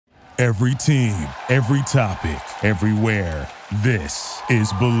Every team, every topic, everywhere. This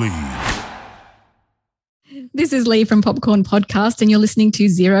is Believe. This is Lee from Popcorn Podcast, and you're listening to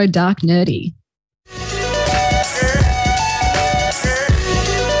Zero Dark Nerdy.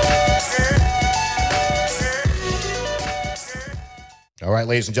 All right,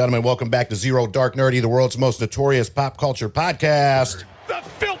 ladies and gentlemen, welcome back to Zero Dark Nerdy, the world's most notorious pop culture podcast. The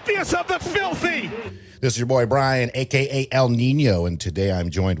filthiest of the filthy. This is your boy Brian, a.k.a. El Nino, and today I'm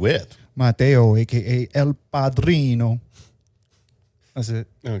joined with... Mateo, a.k.a. El Padrino. That's it.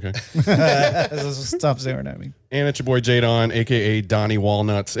 Okay. Stop staring at me. And it's your boy Jadon, a.k.a. Donnie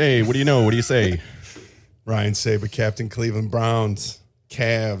Walnuts. Hey, what do you know? What do you say? Ryan Saber, Captain Cleveland Browns,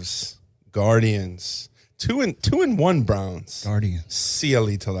 Cavs, Guardians, two and one Browns. Guardians.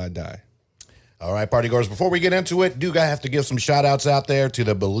 CLE till I die. All right, party goers, before we get into it, do I have to give some shout outs out there to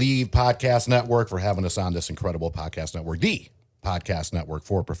the Believe Podcast Network for having us on this incredible podcast network, the podcast network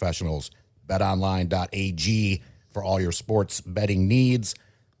for professionals, betonline.ag for all your sports betting needs.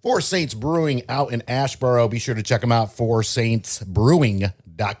 Four Saints Brewing out in Asheboro. Be sure to check them out,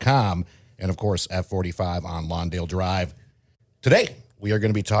 foursaintsbrewing.com. And, of course, F45 on Lawndale Drive. Today, we are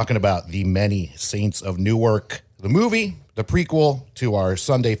going to be talking about The Many Saints of Newark, the movie, the prequel to our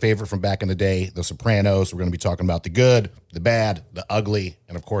Sunday favorite from back in the day, The Sopranos. We're going to be talking about the good, the bad, the ugly,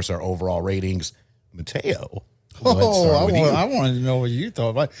 and, of course, our overall ratings. Mateo. I wanted to know what you thought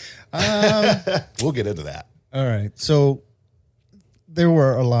about. We'll get into that. All right. So there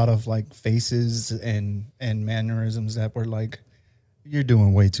were a lot of like faces and mannerisms that were like, you're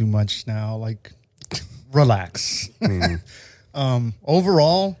doing way too much now. Like, relax.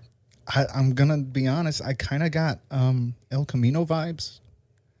 Overall, I'm going to be honest. I kind of got El Camino vibes.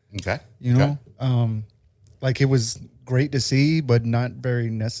 Okay. You know, like it was great to see, but not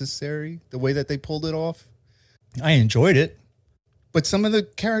very necessary the way that they pulled it off. I enjoyed it, but some of the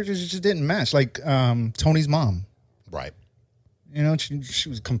characters just didn't match. Like Tony's mom, Right. you know, she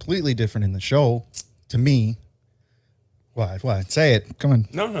was completely different in the show to me. What? Say it. Come on.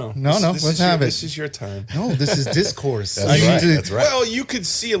 No. Let's have it. This is your time. No, this is discourse. That's right. That's right. Well, you could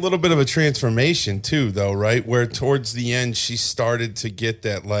see a little bit of a transformation too, though, right? Where towards the end, she started to get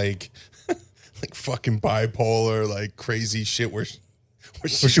that like fucking bipolar, like crazy shit where she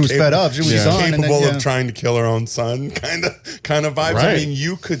was fed up. She was on, capable and then, of trying to kill her own son, kind of vibes. Right. I mean,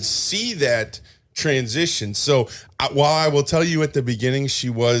 you could see that transition. So while I will tell you at the beginning, she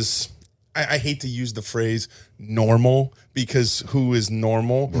was, I hate to use the phrase normal because who is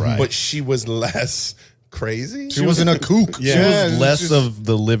normal? Right. But she was less crazy. She wasn't a kook. She was less of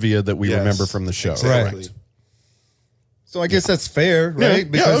the Livia that we Yes. remember from the show. Exactly. Right. So I guess that's fair, right?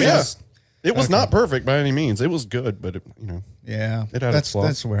 Yeah. It was not perfect by any means. It was good, but it had its flaws.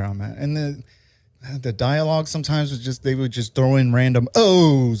 That's where I'm at. And the dialogue sometimes was just they would just throw in random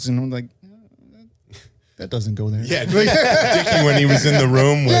O's, and I'm like, that doesn't go there. Yeah, Dickie when he was in the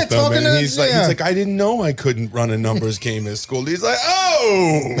room with them, talking and to- he's like, I didn't know I couldn't run a numbers game at school. He's like,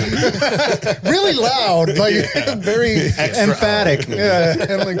 oh, really loud, like very emphatic. Yeah,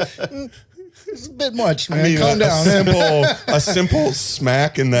 and like it's a bit much, man. I mean, Calm down. a simple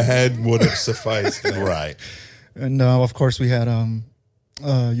smack in the head would have sufficed. Right. And of course, we had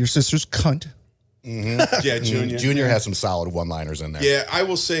your sister's cunt. Yeah, Junior. Junior has some solid one-liners in there. Yeah, I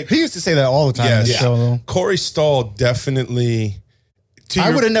will say, He used to say that all the time in the show, though. Corey Stoll definitely.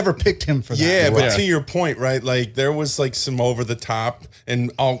 I would have never picked him for that. Yeah, but Right. to your point, right? Like there was like some over the top,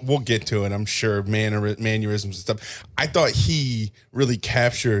 and we'll get to it. I'm sure mannerisms and stuff. I thought he really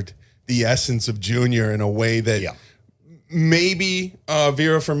captured the essence of Junior in a way that maybe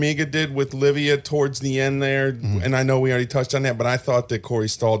Vera Farmiga did with Livia towards the end there, and I know we already touched on that, but I thought that Corey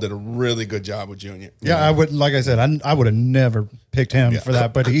Stoll did a really good job with Junior. Yeah, I would. Like I said, I would have never picked him for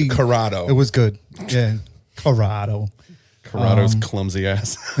that, but Corrado. It was good. Yeah, Corrado. Corrado's clumsy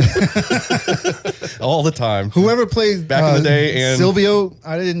ass. All the time. Whoever played Back in the day, and Silvio,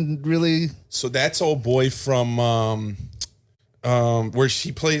 I didn't really. So that's old boy from where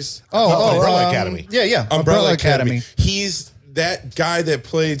she plays Umbrella Academy. Yeah. Umbrella Academy. He's that guy that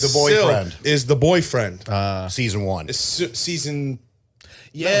played The boyfriend. Sil is the boyfriend. Season 1. Season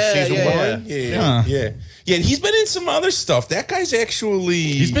season 1. Yeah. And he's been in some other stuff. That guy's actually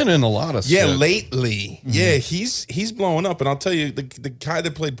he's been in a lot of yeah shit. lately. Yeah, he's blowing up. And I'll tell you, the guy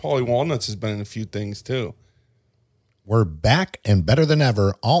that played Paulie Walnuts has been in a few things too. We're back and better than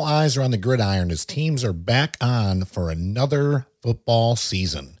ever. All eyes are on the gridiron as teams are back on for another football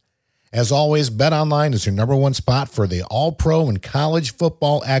season. As always, BetOnline is your number one spot for the all-pro and college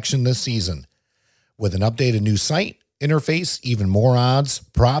football action this season. With an updated new site, interface, even more odds,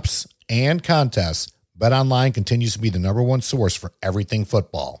 props, and contests, BetOnline continues to be the number one source for everything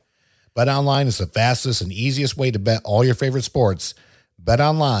football. BetOnline is the fastest and easiest way to bet all your favorite sports.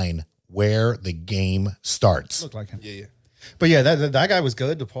 BetOnline, where the game starts. Looked like him. Yeah. But yeah, that guy was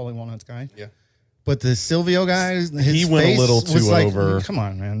good, the Paulie Walnuts guy. Yeah. But the Silvio guy, he went a little too over. Come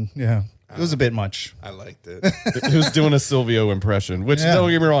on, man. Yeah. It was a bit much. I liked it. He was doing a Silvio impression, which don't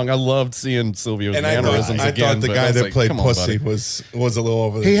get me wrong, I loved seeing Silvio's mannerisms I again. thought the guy that played Pussy was a little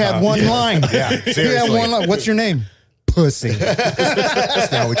over the top. He had one line. Yeah, seriously. He had one line. What's your name? Pussy.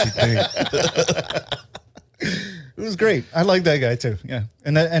 That's not what you think. It was great. I like that guy too. Yeah,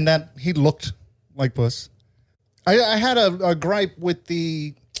 and that he looked like Puss. I had a gripe with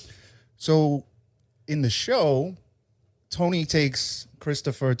so in the show, Tony takes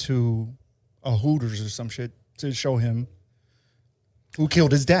Christopher to a Hooters or some shit to show him who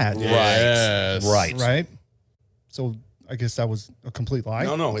killed his dad. Yes. Right. So I guess that was a complete lie.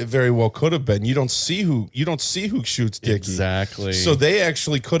 No, it very well could have been. You don't see who shoots Dickie. Exactly. So they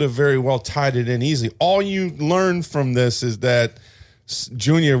actually could have very well tied it in easily. All you learn from this is that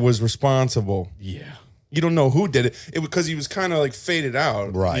Junior was responsible. Yeah. You don't know who did it. Because he was kind of like faded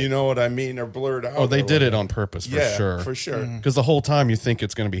out. Right. You know what I mean? Or blurred out. Oh, they did it on purpose for sure. For sure. Because the whole time you think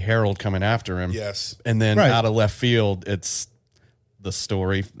it's going to be Harold coming after him. Yes. And then out of left field, it's the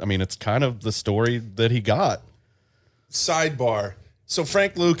story. I mean, it's kind of the story that he got. Sidebar. So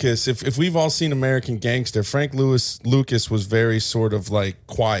Frank Lucas, if we've all seen American Gangster, Frank Lucas was very sort of like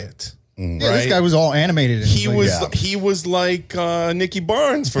quiet. Yeah, this guy was all animated. He was like Nicky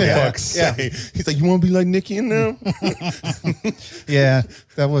Barnes, for fuck's sake. He's like, you want to be like Nicky in now? Yeah,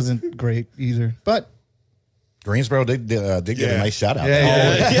 that wasn't great either. But Greensboro did get a nice shout out.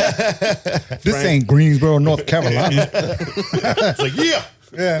 This ain't Greensboro, North Carolina. It's like,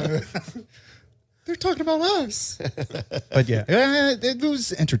 Yeah. They're talking about us. But yeah, it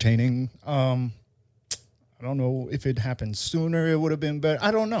was entertaining. I don't know if it happened sooner, it would have been better.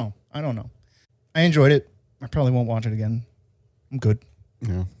 I don't know. I enjoyed it. I probably won't watch it again. I'm good.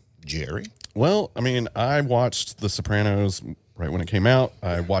 Yeah. Jerry? Well, I mean, I watched The Sopranos right when it came out.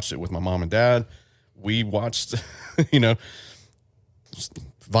 I watched it with my mom and dad. We watched, just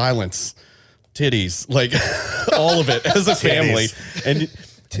violence, titties, like all of it as a family. And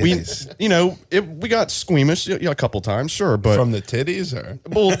we got squeamish a couple times, sure, but From the titties, or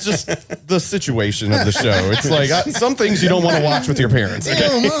just the situation of the show. It's like some things you don't want to watch with your parents.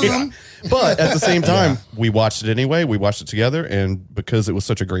 Okay? But at the same time, we watched it anyway. We watched it together, and because it was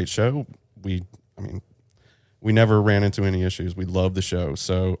such a great show, we never ran into any issues. We loved the show,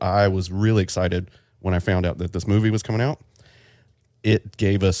 so I was really excited when I found out that this movie was coming out. It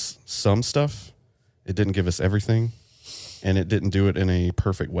gave us some stuff. It didn't give us everything. And it didn't do it in a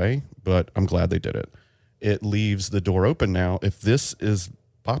perfect way, but I'm glad they did it. It leaves the door open now. If this is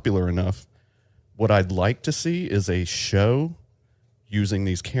popular enough, what I'd like to see is a show using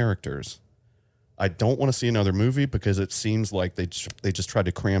these characters. I don't want to see another movie because it seems like they just tried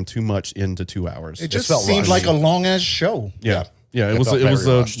to cram too much into 2 hours. It just seemed like a long-ass show. Yeah. It was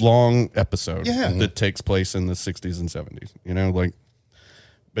a long episode that takes place in the 60s and 70s,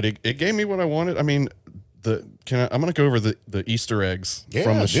 but it gave me what I wanted. I mean, I'm going to go over the Easter eggs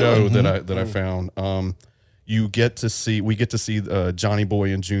from the show that I found. We get to see Johnny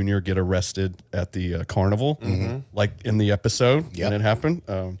Boy and Junior get arrested at the carnival, like in the episode when it happened,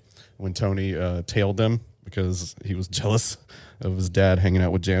 when Tony tailed them because he was jealous of his dad hanging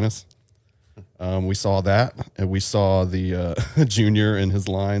out with Janice. We saw that, and we saw the Junior and his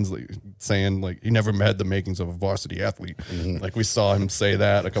lines saying he never met the makings of a varsity athlete. Like we saw him say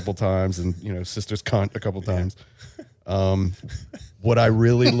that a couple times, and sister's cunt a couple times. What I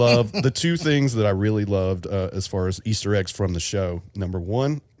really loved, the two things that I really loved as far as Easter eggs from the show. Number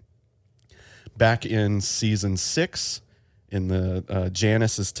one, back in season 6, in the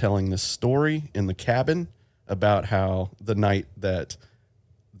Janice is telling this story in the cabin about how the night that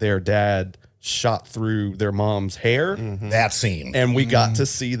their dad shot through their mom's hair. That scene. And we got to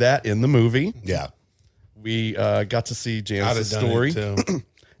see that in the movie. Yeah. We got to see Janice's story.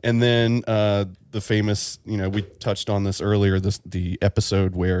 And then the famous, we touched on this earlier, the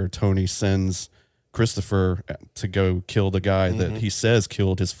episode where Tony sends Christopher to go kill the guy that he says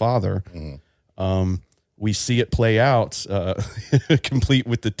killed his father. We see it play out, complete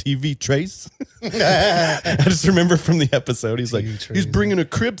with the TV trace. I just remember from the episode, he's like, he's bringing a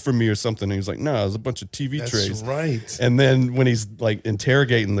crib for me or something. And he's like, no, there's a bunch of TV trays. That's right. And then when he's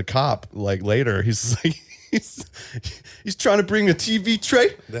interrogating the cop, later, he's like, he's trying to bring a TV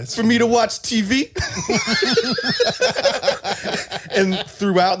tray for me to watch TV. And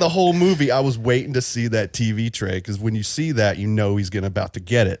throughout the whole movie, I was waiting to see that TV tray because when you see that, he's about to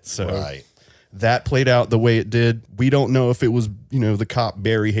get it. So. Right. that played out the way it did. We don't know if it was, the cop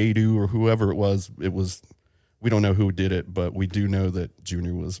Barry Haydu or whoever it was. We don't know who did it, but we do know that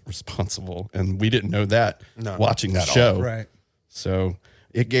Junior was responsible, and we didn't know that watching the show. Right. So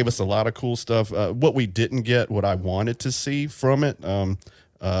it gave us a lot of cool stuff. What we didn't get, what I wanted to see from it, the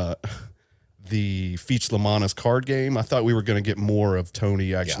Feach Lamanna's card game. I thought we were going to get more of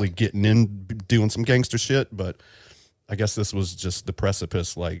Tony actually getting in, doing some gangster shit, but I guess this was just the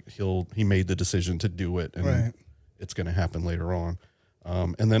precipice. Like he made the decision to do it, and it's going to happen later on.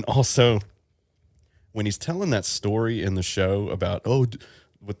 And then also when he's telling that story in the show about,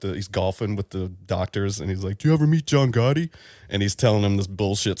 he's golfing with the doctors, and he's like, "Do you ever meet John Gotti?" And he's telling him this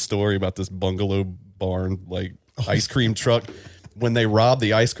bullshit story about this bungalow barn, like ice cream truck. When they robbed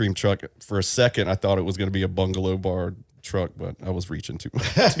the ice cream truck, for a second, I thought it was going to be a bungalow bar truck, but I was reaching too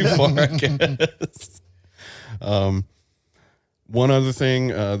far, I guess. One other thing,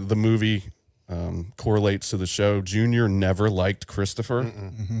 the movie correlates to the show. Junior never liked Christopher,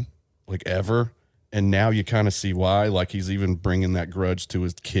 like ever. And now you kind of see why. Like he's even bringing that grudge to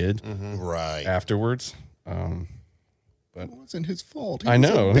his kid right afterwards. But it wasn't his fault. I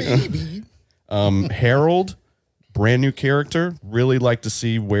know. Baby. Harold, brand new character. Really like to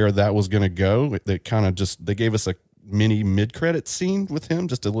see where that was going to go. They kind of they gave us a mini mid-credit scene with him,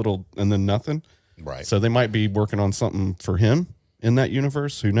 just a little, and then nothing. Right. So they might be working on something for him in that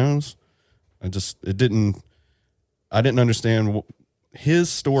universe. Who knows? I didn't understand his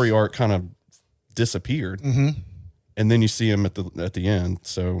story arc. Kind of disappeared, and then you see him at the end.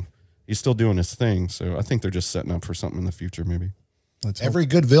 So he's still doing his thing. So I think they're just setting up for something in the future, maybe. Every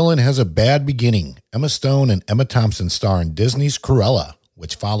good villain has a bad beginning. Emma Stone and Emma Thompson star in Disney's Cruella,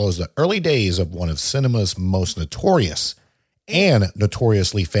 which follows the early days of one of cinema's most notorious and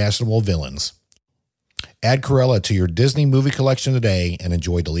notoriously fashionable villains. Add Cruella to your Disney movie collection today and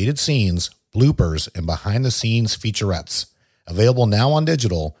enjoy deleted scenes, bloopers, and behind-the-scenes featurettes. Available now on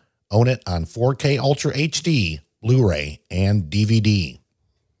digital. Own it on 4K Ultra HD, Blu-ray, and DVD.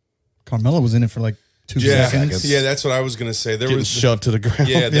 Carmella was in it for like 2 seconds. Yeah, that's what I was gonna say. There Getting was shoved to the ground.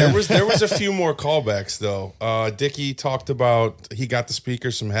 Yeah, there was a few more callbacks though. Dickie talked about he got the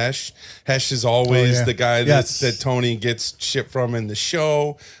speakers from Hesh. Hesh is always the guy that Tony gets shit from in the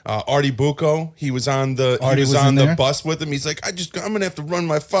show. Artie Bucco, he was on the bus with him. He's like, I'm gonna have to run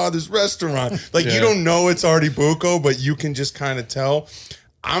my father's restaurant. Like you don't know it's Artie Bucco, but you can just kind of tell.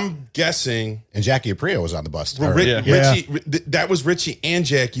 I'm guessing, and Jackie Aprio was on the bus. Richie, that was Richie and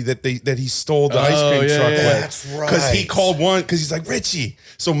Jackie that he stole the ice cream truck. Yeah. That's right. Because he called one because he's like Richie.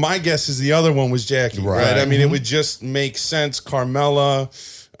 So my guess is the other one was Jackie. Right. I mean, it would just make sense. Carmella,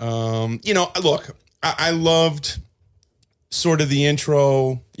 look, I loved sort of the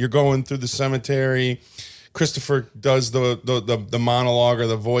intro. You're going through the cemetery. Christopher does the monologue or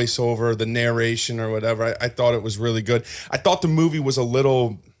the voiceover, the narration or whatever. I thought it was really good. I thought the movie was a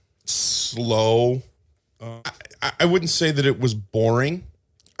little slow. I wouldn't say that it was boring.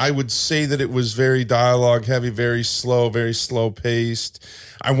 I would say that it was very dialogue heavy, very slow paced.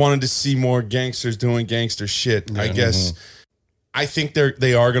 I wanted to see more gangsters doing gangster shit. I guess. I think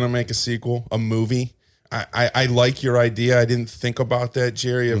they are going to make a sequel, a movie. I like your idea. I didn't think about that,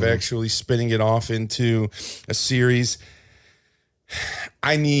 Jerry, of actually spinning it off into a series.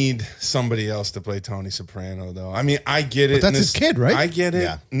 I need somebody else to play Tony Soprano, though. I mean, I get it. But that's his kid, right? I get it.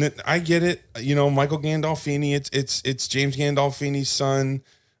 Yeah. I get it. Michael Gandolfini. It's James Gandolfini's son.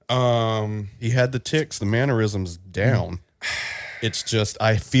 He had the tics, the mannerisms down. It's just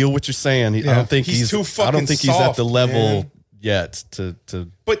I feel what you're saying. I don't think he's too fucking I don't think soft, he's at the level man. yet to.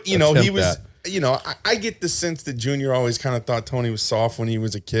 But he was. I get the sense that Junior always kind of thought Tony was soft when he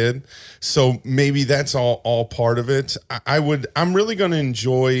was a kid. So maybe that's all part of it. I'm really going to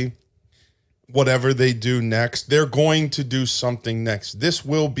enjoy whatever they do next. They're going to do something next. This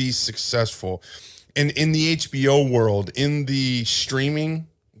will be successful. And in the HBO world, in the streaming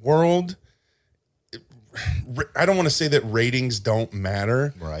world, I don't want to say that ratings don't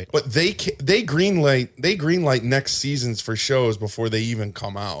matter, right? But they greenlight next seasons for shows before they even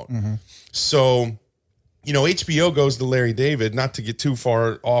come out. So, HBO goes to Larry David, not to get too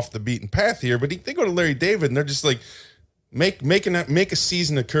far off the beaten path here, but they go to Larry David and they're just like, make a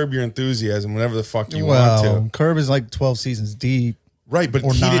season of Curb Your Enthusiasm, whatever the fuck you want to. Curb is like 12 seasons deep. Right, but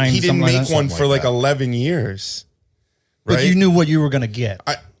he didn't make one for like 11 years. Right? But you knew what you were going to get.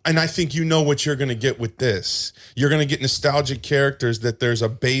 And I think you know what you're going to get with this. You're going to get nostalgic characters that there's a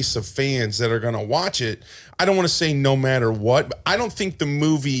base of fans that are going to watch it. I don't want to say no matter what, but I don't think the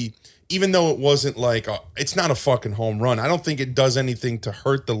movie, even though it wasn't like, it's not a fucking home run, I don't think it does anything to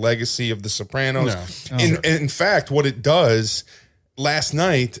hurt the legacy of The Sopranos. No. In fact, what it does, last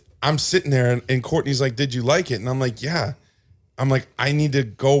night, I'm sitting there and Courtney's like, did you like it? And I'm like, yeah. I'm like, I need to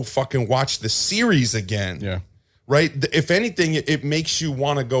go fucking watch the series again. Yeah. Right? If anything, it makes you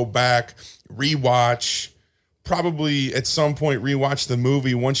want to go back, rewatch, probably at some point rewatch the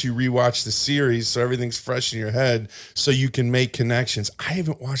movie once you rewatch the series so everything's fresh in your head so you can make connections. I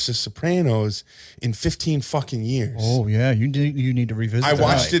haven't watched The Sopranos in 15 fucking years. Oh, yeah. You need to revisit I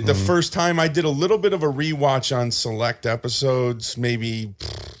watched it the first time. I did a little bit of a rewatch on select episodes, maybe,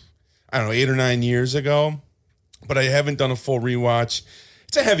 I don't know, 8 or 9 years ago, but I haven't done a full rewatch.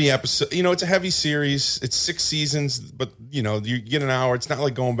 It's a heavy episode. You know, it's a heavy series. It's 6 seasons, but, you know, you get an hour. It's not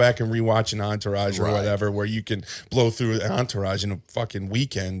like going back and rewatching Entourage or whatever, where you can blow through Entourage in a fucking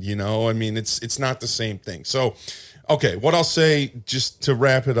weekend, you know? I mean, it's not the same thing. So, okay, what I'll say, just to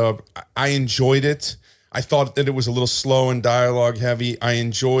wrap it up, I enjoyed it. I thought that it was a little slow and dialogue heavy. I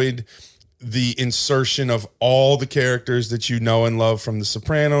enjoyed the insertion of all the characters that you know and love from The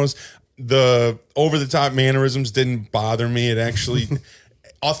Sopranos. The over-the-top mannerisms didn't bother me. It actually...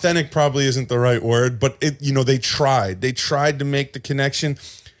 Authentic probably isn't the right word, but they tried to make the connection.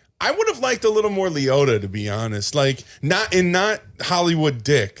 I would have liked a little more Leota, to be honest. Like not Hollywood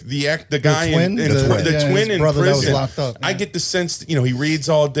Dick, the guy the twin, the twin in brother prison. That was locked up. Yeah. I get the sense that, he reads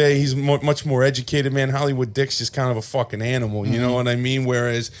all day. He's much more educated, man. Hollywood Dick's just kind of a fucking animal. You know what I mean?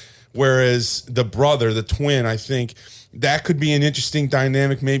 Whereas the brother, the twin, I think that could be an interesting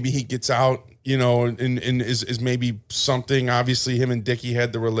dynamic. Maybe he gets out, and is maybe something. Obviously, him and Dickie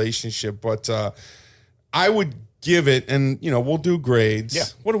had the relationship, but I would give it, and we'll do grades. Yeah.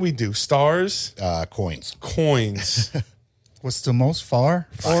 What do we do? Stars? Coins. What's the most? 4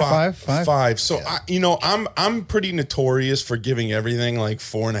 or 5? 5. So yeah. I'm pretty notorious for giving everything like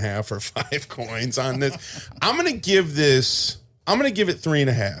 4.5 or 5 coins on this. I'm gonna give it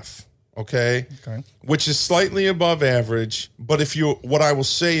 3.5. Okay, which is slightly above average. But what I will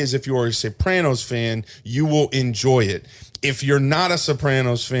say is, if you're a Sopranos fan, you will enjoy it. If you're not a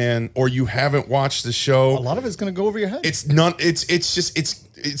Sopranos fan or you haven't watched the show, a lot of it's going to go over your head. It's not. It's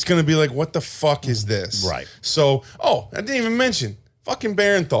going to be like, what the fuck is this? Right. So, I didn't even mention fucking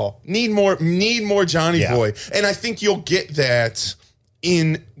Barenthal. Need more Johnny Boy, and I think you'll get that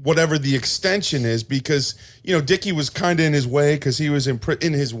in whatever the extension is, because Dickie was kind of in his way, because he was in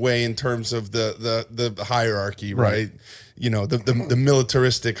his way in terms of the hierarchy, right? The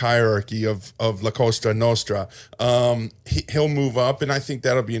militaristic hierarchy of La Cosa Nostra. He'll move up, and I think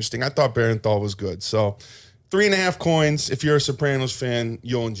that'll be interesting. I thought Barenthal was good, so 3.5 coins. If you're a Sopranos fan,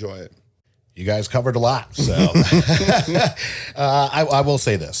 you'll enjoy it. You guys covered a lot, so I will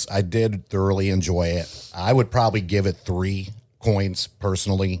say this: I did thoroughly enjoy it. I would probably give it 3 coins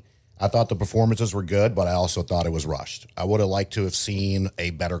personally. I thought the performances were good, but I also thought it was rushed. I would have liked to have seen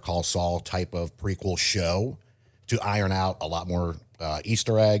a Better Call Saul type of prequel show to iron out a lot more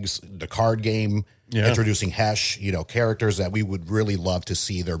Easter eggs, the card game, introducing Hesh, characters that we would really love to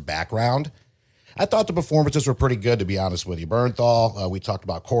see their background. I thought the performances were pretty good, to be honest with you. Bernthal, we talked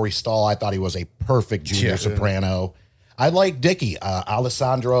about Corey Stahl. I thought he was a perfect junior soprano. I like Dickie,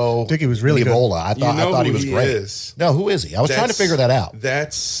 Alessandro. Dickie was really Nivola. good. I thought he was great. No, who is he? I was trying to figure that out.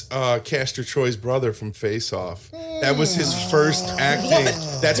 That's Castor Troy's brother from Face Off. That was his first acting.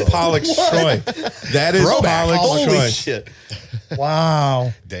 That's Pollux Troy. That is Pollux Troy. Shit.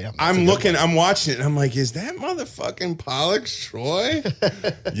 Wow. Damn. I'm watching it, and I'm like, is that motherfucking Pollux Troy?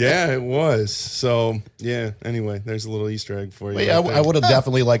 Yeah, it was. So, yeah, anyway, there's a little Easter egg for you. Well, yeah, I would have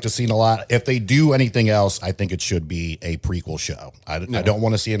definitely liked to have seen a lot. If they do anything else, I think it should be a prequel show. I don't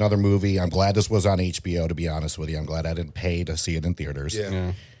want to see another movie. I'm glad this was on HBO, to be honest with you. I'm glad I didn't pay to see it in theaters.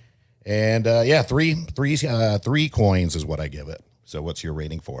 Yeah. And, 3 coins is what I give it. So what's your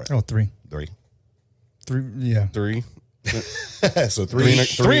rating for it? Oh, 3. 3. 3, yeah. 3. So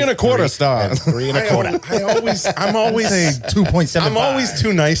 3.25 stars. 3.25. I'm always say 2.75. I'm always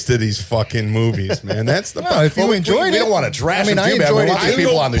too nice to these fucking movies, man. That's the if you enjoyed it. We don't want to trash them I too bad. enjoyed We it want these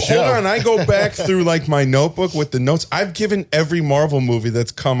people on the show. Hold on, I go back through like my notebook with the notes. I've given every Marvel movie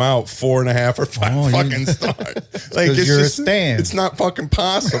that's come out 4.5 or 5 fucking stars. Like you're a stan. It's not fucking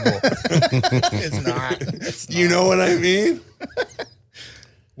possible. It's not. You know what I mean?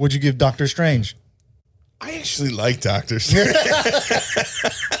 Would you give Doctor Strange? I actually like Doctor Strange.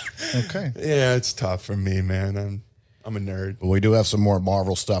 Okay. Yeah, it's tough for me, man. I'm a nerd. But we do have some more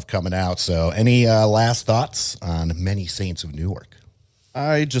Marvel stuff coming out. So any last thoughts on Many Saints of Newark?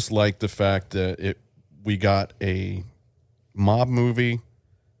 I just like the fact that we got a mob movie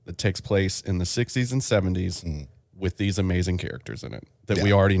that takes place in the 60s and 70s with these amazing characters in it that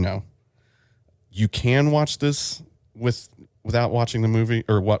we already know. You can watch this without watching the movie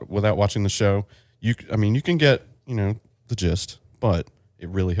or without watching the show. You can get, the gist, but it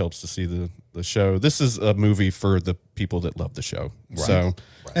really helps to see the show. This is a movie for the people that love the show. Right. So,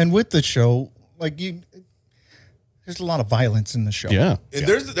 and with the show, like there's a lot of violence in the show. Yeah.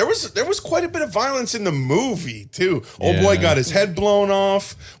 There was quite a bit of violence in the movie too. Old boy got his head blown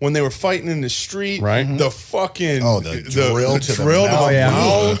off when they were fighting in the street. Right. The fucking the drill to the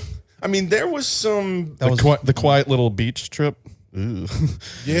mouth. I mean, there was some the quiet little beach trip.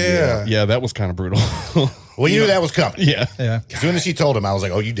 Yeah, that was kind of brutal. Well, you knew that was coming. Yeah. As soon as she told him, I was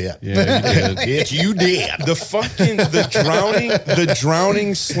like, "Oh, you did. Yeah, you did. Bitch, you did." The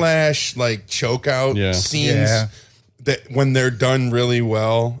drowning / like choke out scenes that when they're done really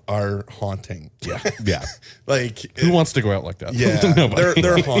well are haunting. Yeah. Like who wants to go out like that? Yeah, Nobody.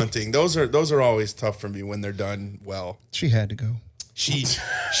 they're haunting. Those are always tough for me when they're done well. She had to go. She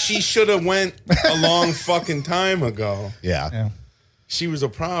should have went a long fucking time ago. Yeah. She was a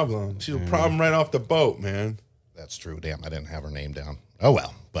problem. She was a problem right off the boat, man. That's true. Damn, I didn't have her name down. Oh,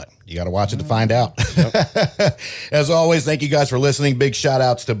 well, but you got to watch it to find out. Yep. As always, thank you guys for listening. Big shout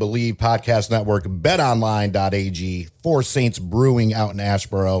outs to Believe Podcast Network, betonline.ag, Four Saints Brewing out in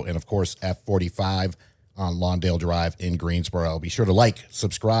Asheboro, and of course, F45 on Lawndale Drive in Greensboro. Be sure to like,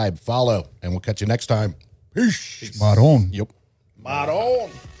 subscribe, follow, and we'll catch you next time. Peace. Maron. Yep. Maron.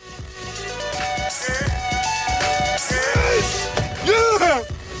 Yeah!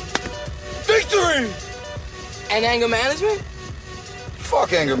 Victory! And anger management?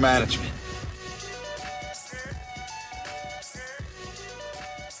 Fuck anger management.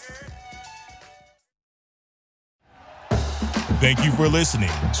 Thank you for listening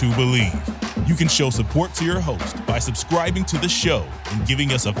to Believe. You can show support to your host by subscribing to the show and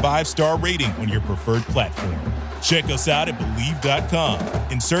giving us a 5-star rating on your preferred platform. Check us out at Believe.com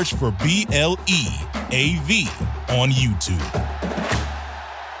and search for BLEAV on YouTube.